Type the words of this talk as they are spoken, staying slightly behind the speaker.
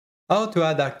how to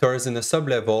add actors in a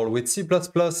sublevel with C++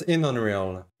 in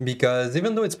Unreal. Because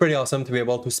even though it's pretty awesome to be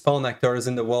able to spawn actors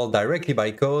in the world directly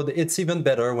by code, it's even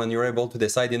better when you're able to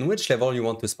decide in which level you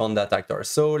want to spawn that actor.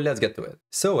 So let's get to it.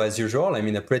 So as usual, I'm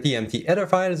in a pretty empty header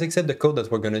files, except the code that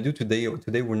we're going to do today.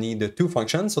 Today we need two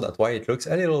functions, so that's why it looks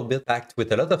a little bit packed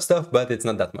with a lot of stuff, but it's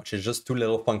not that much. It's just two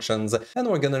little functions, and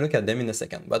we're going to look at them in a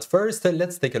second. But first,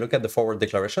 let's take a look at the forward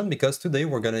declaration, because today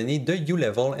we're going to need the U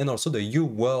level and also the U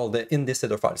world in this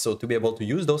header file. So to be able to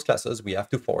use those classes, we have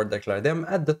to forward declare them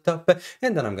at the top,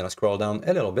 and then I'm going to scroll down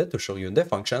a little bit to show you the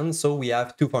functions. So we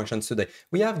have two functions today.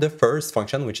 We have the first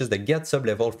function, which is the get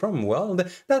sublevel from world.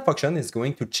 That function is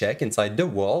going to check inside the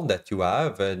world that you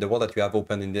have,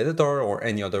 open in the editor, or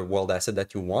any other world asset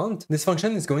that you want. This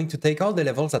function is going to take all the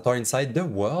levels that are inside the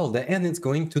world, and it's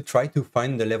going to try to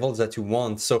find the levels that you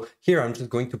want. So here I'm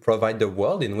just going to provide the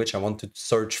world in which I want to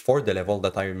search for the level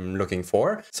that I'm looking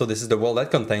for. So this is the world that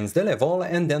contains the level,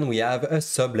 and then we have a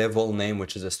sublevel name,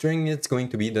 which is a string. It's going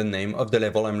to be the name of the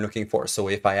level I'm looking for. So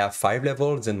if I have 5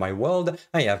 levels in my world,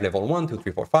 I have level 1, 2,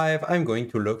 3, 4, 5. I'm going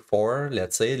to look for,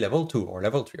 let's say, level 2 or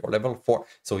level 3 or level 4.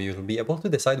 So you'll be able to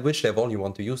decide which level you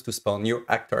want to use to spawn your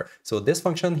actor. So this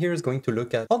function here is going to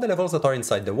look at all the levels that are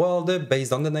inside the world.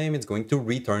 Based on the name, it's going to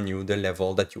return you the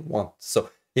level that you want. So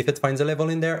if it finds a level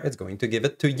in there, it's going to give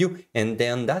it to you, and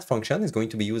then that function is going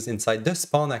to be used inside the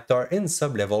spawn actor in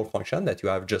sublevel function that you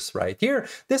have just right here.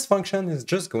 This function is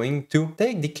just going to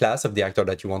take the class of the actor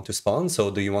that you want to spawn. So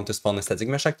do you want to spawn a static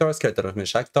mesh actor, skeletal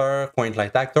mesh actor, point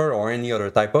light actor, or any other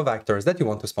type of actors that you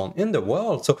want to spawn in the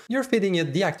world? So you're feeding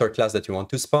it the actor class that you want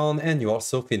to spawn, and you're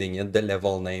also feeding it the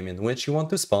level name in which you want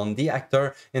to spawn the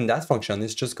actor, and that function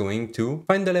is just going to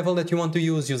find the level that you want to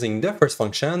use using the first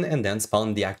function, and then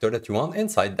spawn the actor that you want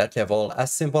inside that level.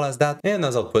 As simple as that. And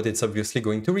as output, it's obviously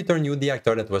going to return you the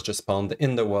actor that was just spawned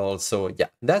in the world. So yeah,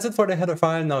 that's it for the header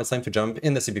file. Now it's time to jump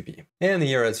in the CPP. And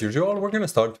here, as usual, we're going to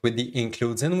start with the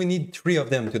includes, and we need 3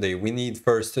 of them today. We need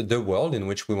first the world in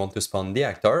which we want to spawn the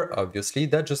actor. Obviously,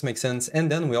 that just makes sense.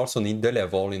 And then we also need the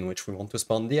level in which we want to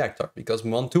spawn the actor, because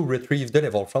we want to retrieve the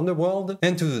level from the world.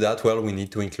 And to do that, well, we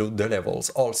need to include the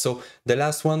levels. Also, the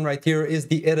last one right here is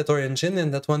the editor engine,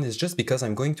 and that one is just because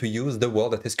I'm going to use the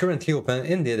world that is currently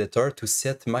open in the editor to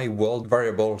set my world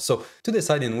variable. So to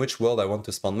decide in which world I want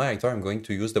to spawn my actor, I'm going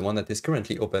to use the one that is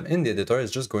currently open in the editor.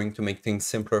 It's just going to make things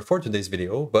simpler for today's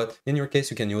video, but in your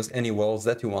case you can use any worlds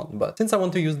that you want. But since I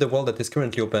want to use the world that is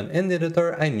currently open in the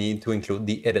editor, I need to include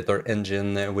the editor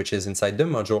engine, which is inside the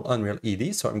module Unreal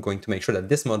ED. So I'm going to make sure that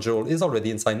this module is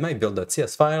already inside my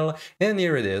build.cs file, and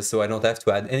here it is, so I don't have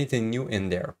to add anything new in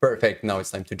there. Perfect. Now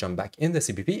it's time to jump back in the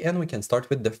CPP, and we can start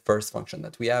with the first function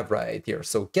that we have right here.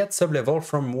 So get sublevel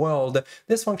from world.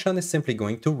 This function is simply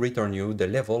going to return you the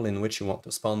level in which you want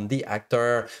to spawn the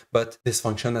actor. But this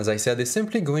function, as I said, is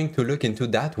simply going to look into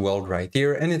that world right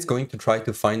here, and it's going to try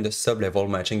to find the sublevel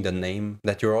matching the name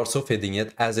that you're also feeding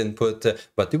it as input.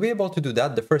 But to be able to do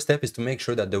that, the first step is to make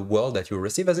sure that the world that you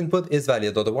receive as input is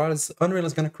valid. Otherwise, Unreal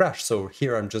is going to crash. So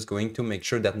here I'm just going to make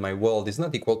sure that my world is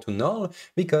not equal to null,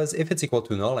 because if it's equal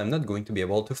to null, I'm not going to be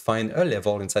able to find a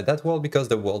level inside that world because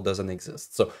the world doesn't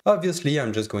exist. So obviously,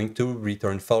 I'm just going to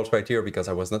return false right here because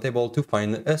I was not able to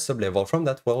find a sublevel from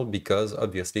that world, because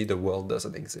obviously the world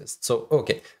doesn't exist. So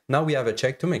okay, now we have a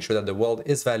check to make sure that the world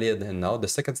is valid, and now the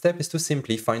second step is to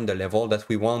simply find the level that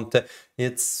we want.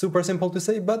 It's super simple to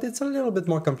say, but it's a little bit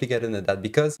more complicated than that,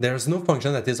 because there's no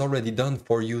function that is already done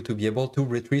for you to be able to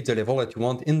retrieve the level that you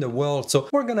want in the world. So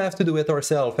we're gonna have to do it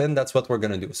ourselves, and that's what we're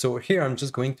gonna do. So here I'm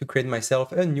just going to create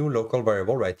myself a new local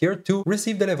variable right here to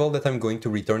receive the level that I'm going to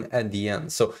return at the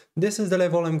end. So this is the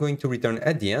level I'm going to return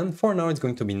at the end. For now, it's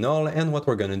going to be null, and what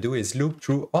we're going to do is loop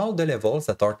through all the levels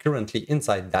that are currently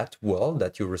inside that world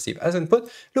that you receive as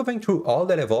input. Looping through all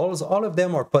the levels, all of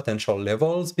them are potential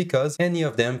levels, because any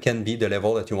of them can be the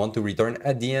level that you want to return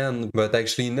at the end, but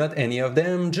actually not any of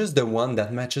them, just the one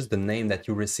that matches the name that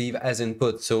you receive as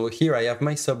input. So here I have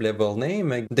my sublevel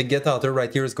name. The get outer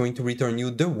right here is going to return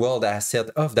you the world asset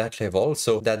of that level,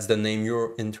 so that's the name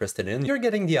you're interested in. You're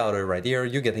getting the outer right here,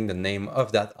 you're getting the name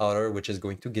of that outer, which is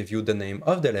going to give you the name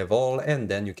of the level, and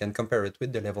then you can compare it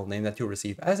with the level name that you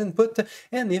receive as input.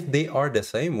 And if they are the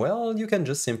same, well, you can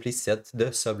just simply set the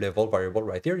sublevel variable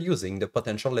right here using the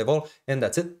potential level, and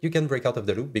that's it. You can break out of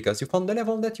the loop because you found the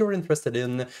level that you're interested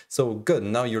in. So good,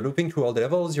 now you're looping through all the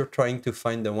levels, you're trying to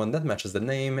find the one that matches the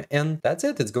name, and that's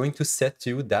it. It's going to set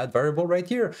you that variable right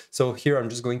here. So here I'm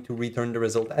just going to return the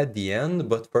result at the end,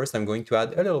 but first I'm going to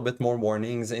add a little bit more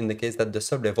warnings in the case that the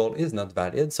sublevel is not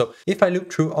valid. So if I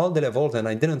loop through all the levels and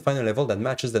I didn't find a level that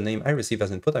matches the name I receive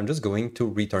as input, I'm just going to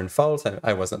return false.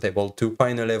 I was not able to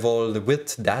find a level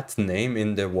with that name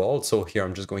in the world, so here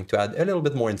I'm just going to add a little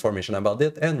bit more information about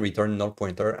it and return null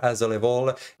pointer as a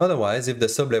level. Otherwise, if the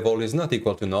sublevel is not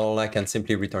equal to null, I can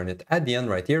simply return it at the end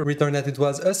right here, return that it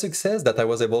was a success, that I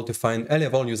was able to find a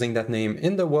level using that name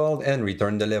in the world, and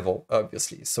return the level,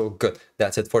 obviously. So good.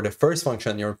 That's it for the first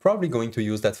function. You're probably going to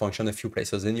use that function a few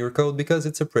places in your code because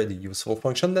it's a pretty useful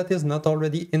function that is not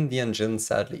already in the engine,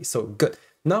 sadly. So good.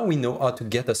 Now we know how to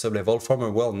get a sublevel from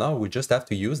a world. Now we just have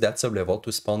to use that sublevel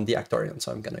to spawn the actor in.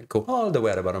 So I'm gonna go all the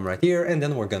way at the bottom right here, and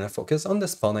then we're gonna focus on the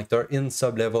spawn actor in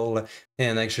sublevel.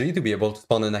 And actually, to be able to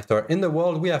spawn an actor in the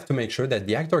world, we have to make sure that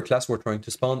the actor class we're trying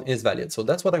to spawn is valid. So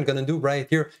that's what I'm gonna do right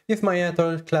here. If my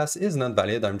actor class is not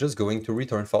valid, I'm just going to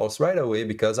return false right away,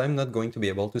 because I'm not going to be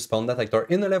able to spawn that actor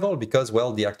in a level because,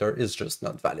 well, the actor is just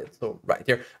not valid. So right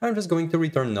here, I'm just going to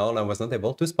return null. I was not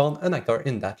able to spawn an actor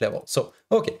in that level. So,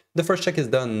 okay, the first check is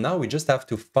done. Now we just have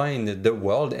to find the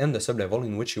world and the sublevel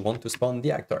in which you want to spawn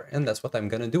the actor, and that's what I'm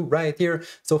gonna do right here.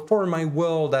 So for my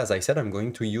world, as I said, I'm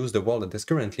going to use the world that is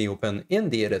currently open in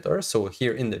the editor. So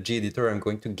here in the G editor, I'm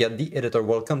going to get the editor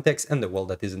world context and the world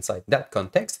that is inside that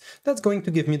context. That's going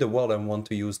to give me the world I want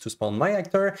to use to spawn my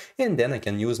actor, and then I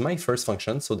can use my first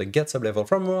function, so the get sublevel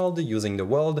from world, using the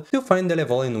world to find the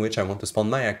level in which I want to spawn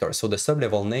my actor. So the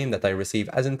sublevel name that I receive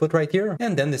as input right here,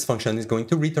 and then this function is going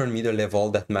to return me the level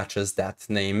that matches that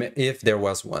name if there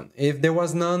was one. If there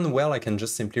was none, well, I can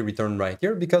just simply return right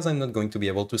here, because I'm not going to be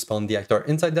able to spawn the actor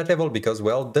inside that level because,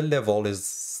 well, the level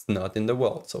is not in the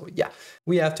world. So yeah,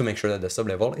 we have to make sure that the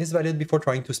sublevel is valid before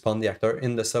trying to spawn the actor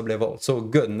in the sublevel. So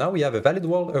good, now we have a valid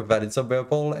world, a valid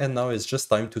sublevel, and now it's just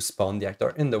time to spawn the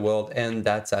actor in the world, and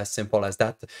that's as simple as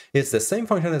that. It's the same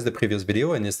function as the previous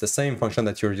video, and it's the same function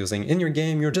that you're using in your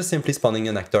game. You're just simply spawning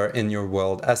an actor in your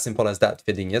world, as simple as that,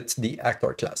 feeding it the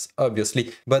actor class,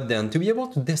 obviously. But then to be able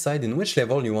to decide in which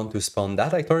level you want to spawn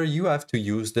that actor, you have to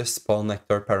use the spawn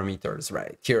actor parameters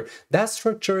right here. That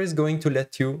structure is going to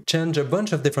let you change a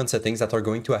bunch of different settings that are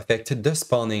going to affect the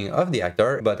spawning of the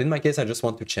actor, but in my case I just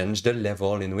want to change the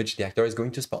level in which the actor is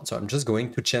going to spawn. So I'm just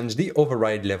going to change the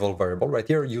override level variable right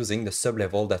here using the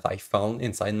sublevel that I found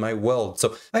inside my world.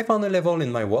 So I found a level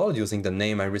in my world using the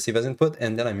name I receive as input,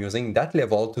 and then I'm using that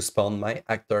level to spawn my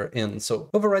actor in. So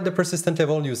override the persistent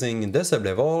level using the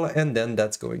sublevel, and then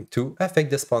that's going to affect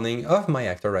the spawning of my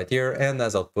actor right here, and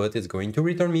as output it's going to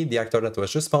return me the actor that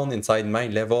was just spawned inside my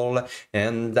level.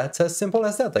 And that's as simple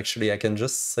as that. Actually, I can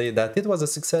just say that it was a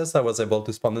success. I was able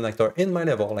to spawn an actor in my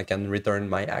level. I can return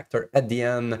my actor at the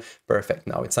end. Perfect.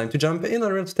 Now it's time to jump in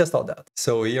Unreal to test all that.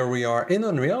 So here we are in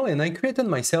Unreal, and I created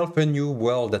myself a new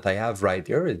world that I have right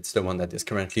here. It's the one that is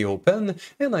currently open,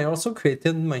 and I also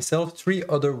created myself 3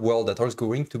 other worlds that are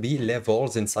going to be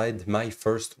levels inside my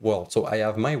first world. So I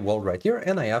have my world right here,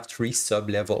 and I have 3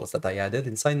 sub-levels that I added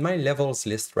inside my levels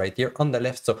list right here on the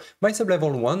left. So my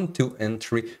sub-level 1, 2, and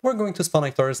 3. We're going to spawn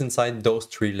actors inside those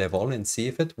 3 levels and see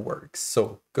if it works.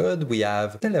 So good, we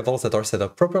have the levels that are set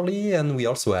up properly, and we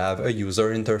also have a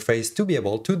user interface to be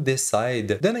able to decide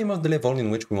the name of the level in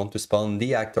which we want to spawn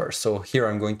the actor. So here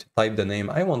I'm going to type the name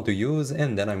I want to use,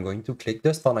 and then I'm going to click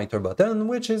the spawn actor button,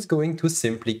 which is going to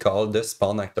simply call the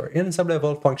spawn actor in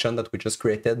sublevel function that we just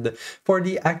created. For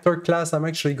the actor class, I'm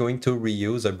actually going to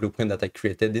reuse a blueprint that I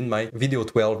created in my video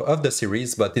 12 of the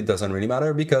series, but it doesn't really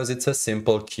matter because it's a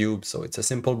simple cube. So it's a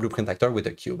simple blueprint actor with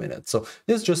a cube in it. So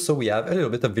this is just so we have a little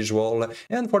bit of visual.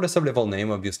 And for the sublevel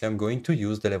name, obviously I'm going to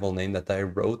use the level name that I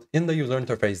wrote in the user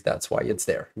interface. That's why it's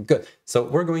there. Good. So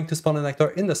we're going to spawn an actor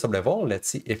in the sublevel. Let's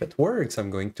see if it works. I'm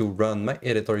going to run my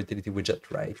editor utility widget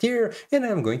right here, and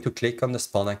I'm going to click on the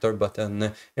spawn actor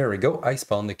button. Here we go. I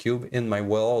spawned the cube in my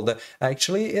world.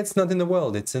 Actually, it's not in the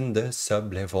world. It's in the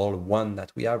sublevel 1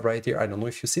 that we have right here. I don't know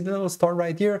if you see the little star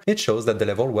right here. It shows that the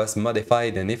level was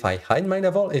modified, and if I hide my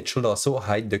level, it should also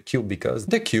hide the cube because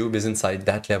the cube is inside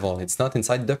that level. It's not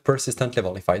inside the persistent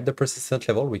level. If I hide the persistent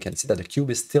level, we can see that the cube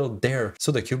is still there.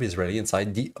 So the cube is really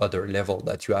inside the other level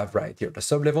that you have right here, the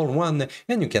sublevel 1,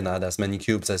 and you can add as many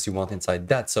cubes as you want inside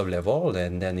that sublevel.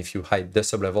 And then if you hide the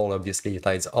sublevel, obviously it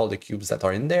hides all the cubes that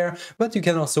are in there, but you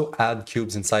can also add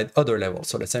cubes inside other levels.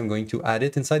 So let's say I'm going to add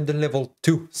it inside the level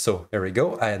 2. So here we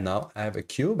go. Now I have a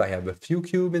cube. I have a few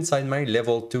cubes inside my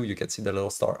level 2. You can see the little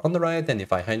star on the right, and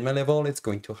if I hide my level, it's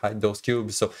going to hide those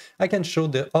cubes. So I can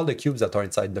show all the cubes that are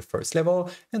inside the first level level,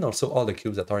 and also all the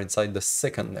cubes that are inside the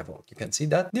second level. You can see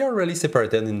that they are really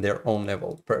separated in their own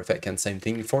level. Perfect. And same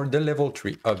thing for the level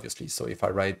 3, obviously. So if I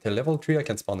write the level 3, I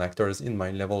can spawn actors in my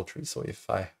level 3. So if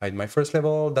I hide my first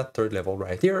level, that third level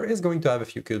right here is going to have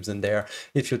a few cubes in there.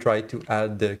 If you try to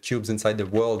add the cubes inside the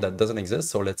world that doesn't exist,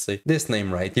 so let's say this name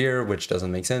right here, which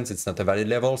doesn't make sense, it's not a valid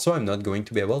level, so I'm not going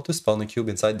to be able to spawn a cube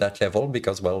inside that level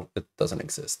because, well, it doesn't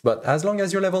exist. But as long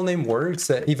as your level name works,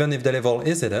 even if the level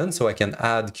is hidden, so I can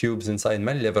add cubes inside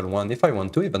my level 1 if I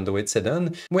want to, even though it's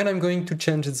hidden, when I'm going to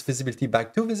change its visibility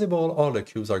back to visible, all the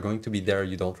cubes are going to be there.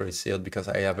 You don't really see it because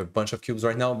I have a bunch of cubes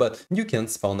right now, but you can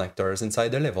spawn actors inside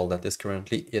the level that is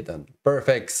currently hidden.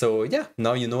 Perfect. So yeah,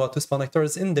 now you know how to spawn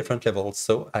actors in different levels.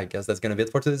 So I guess that's gonna be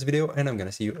it for today's video, and I'm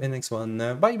gonna see you in the next one.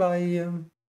 Bye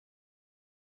bye!